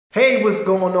Hey, what's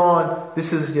going on?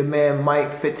 This is your man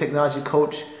Mike, Fit Technology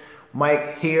Coach.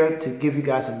 Mike here to give you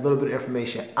guys a little bit of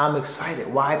information. I'm excited.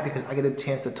 Why? Because I get a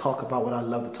chance to talk about what I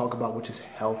love to talk about, which is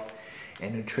health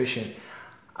and nutrition.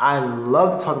 I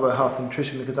love to talk about health and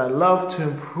nutrition because I love to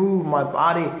improve my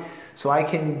body so I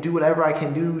can do whatever I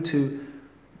can do to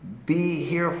be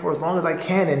here for as long as I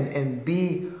can and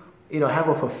be, have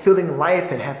a fulfilling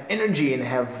life and have energy and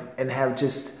have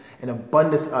just an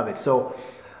abundance of it. So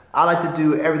I like to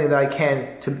do everything that I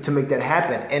can to make that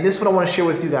happen. And this is what I want to share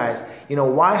with you guys.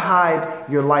 Why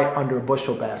hide your light under a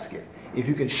bushel basket if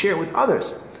you can share it with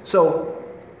others? So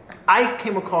I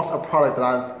came across a product that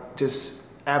I just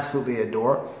absolutely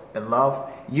adore and love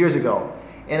years ago.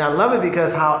 And I love it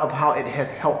because of how it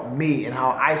has helped me and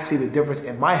how I see the difference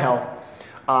in my health.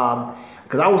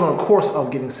 Because I was on a course of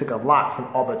getting sick a lot from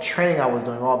all the training I was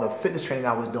doing, all the fitness training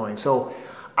I was doing. So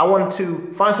I wanted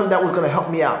to find something that was going to help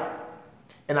me out.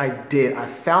 And I did. I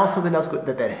found something else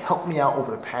that helped me out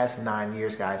over the past 9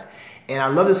 years, guys. And I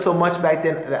loved it so much back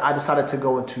then that I decided to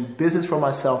go into business for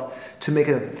myself to make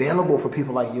it available for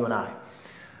people like you and I.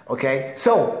 Okay?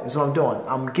 So, this is what I'm doing.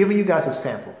 I'm giving you guys a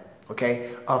sample. Okay?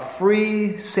 A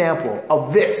free sample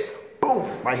of this. Boom!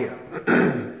 Right here.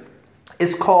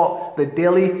 It's called the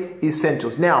Daily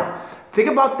Essentials. Now, think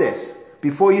about this.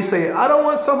 Before you say, I don't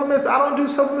want supplements, I don't do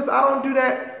supplements, I don't do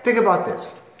that. Think about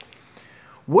this.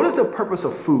 What is the purpose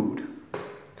of food?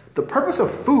 The purpose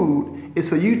of food is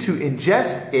for you to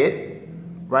ingest it,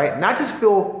 right? Not just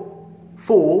feel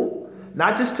full,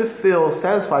 not just to feel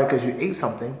satisfied because you ate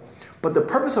something, but the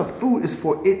purpose of food is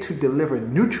for it to deliver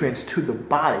nutrients to the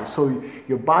body so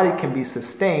your body can be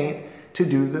sustained to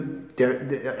do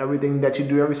everything that you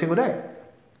do every single day.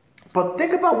 But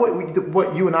think about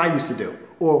what you and I used to do,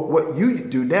 or what you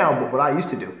do now, but what I used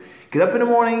to do. Get up in the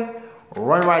morning,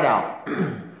 run right out.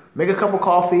 Make a cup of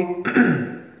coffee,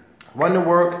 run to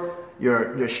work.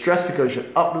 You're stressed because you're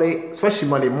up late, especially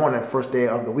Monday morning, first day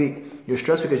of the week. You're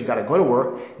stressed because you got to go to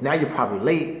work. Now you're probably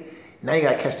late. Now you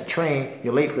got to catch the train.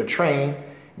 You're late for the train.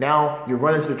 Now you're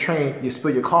running to the train. You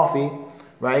spill your coffee,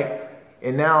 right?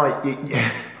 And now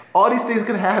all these things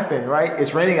can happen, right?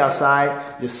 It's raining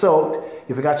outside. You're soaked.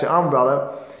 You forgot your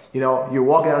umbrella. You're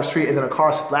walking down the street and then a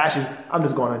car splashes. I'm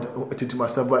just going into too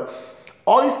much stuff, but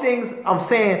all these things I'm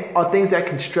saying are things that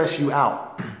can stress you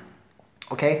out,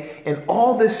 okay? And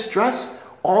all this stress,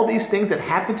 all these things that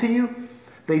happen to you,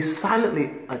 they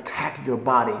silently attack your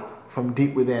body from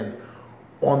deep within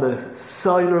on the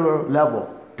cellular level.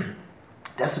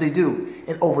 That's what they do.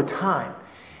 And over time,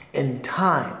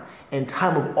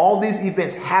 of all these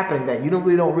events happening that you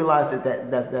really don't realize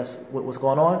that's what's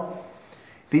going on,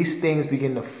 these things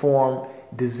begin to form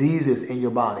diseases in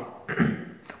your body.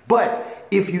 But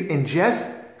if you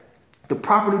ingest the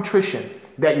proper nutrition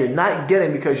that you're not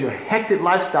getting because your hectic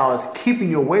lifestyle is keeping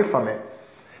you away from it,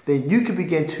 then you can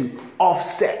begin to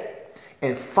offset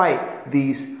and fight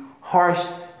these harsh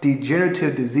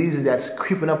degenerative diseases that's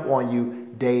creeping up on you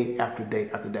day after day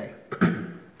after day.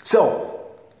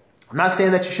 So, I'm not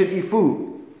saying that you should eat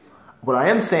food. What I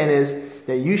am saying is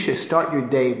that you should start your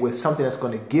day with something that's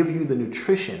going to give you the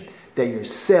nutrition that your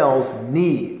cells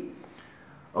need.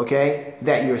 Okay,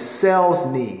 that your cells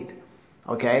need,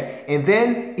 okay? And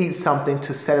then eat something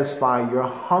to satisfy your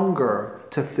hunger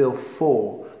to feel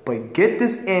full. But get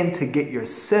this in to get your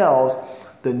cells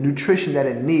the nutrition that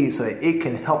it needs so that it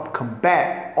can help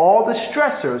combat all the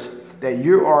stressors that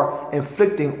you are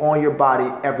inflicting on your body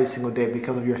every single day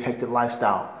because of your hectic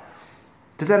lifestyle.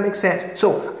 Does that make sense?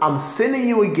 So I'm sending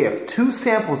you a gift, 2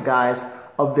 samples, guys,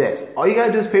 of this. All you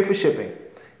gotta do is pay for shipping.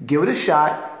 Give it a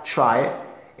shot, try it,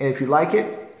 and if you like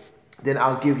it, then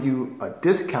I'll give you a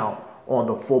discount on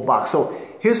the full box. So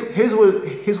here's what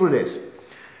it is.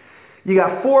 You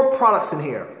got 4 products in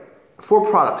here. 4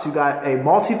 products. You got a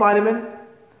multivitamin,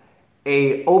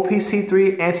 a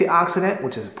OPC3 antioxidant,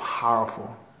 which is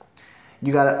powerful.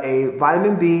 You got a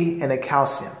vitamin B and a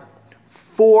calcium.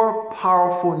 4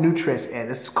 powerful nutrients,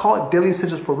 and it's called Daily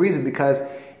Essentials for a reason because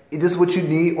this is what you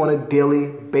need on a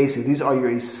daily basis. These are your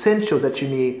essentials that you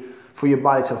need for your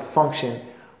body to function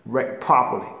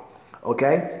properly.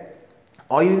 Okay?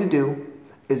 All you need to do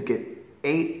is get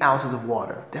 8 ounces of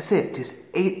water. That's it. Just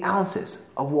 8 ounces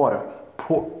of water.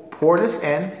 Pour this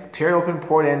in, tear it open,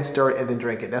 pour it in, stir it, and then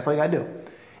drink it. That's all you gotta do.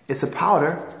 It's a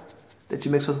powder that you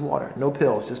mix with water. No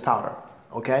pills, just powder.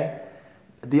 Okay?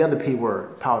 The other P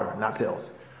word, powder, not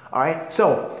pills. All right?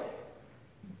 So,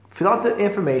 fill out the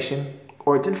information,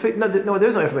 or no,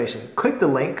 there's no information. Click the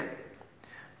link,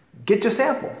 get your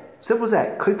sample. Simple as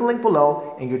that. Click the link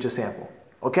below and get your sample.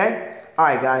 Okay? All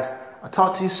right, guys. I'll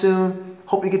talk to you soon.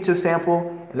 Hope you get your sample,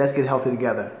 and let's get healthy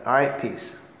together. All right?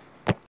 Peace.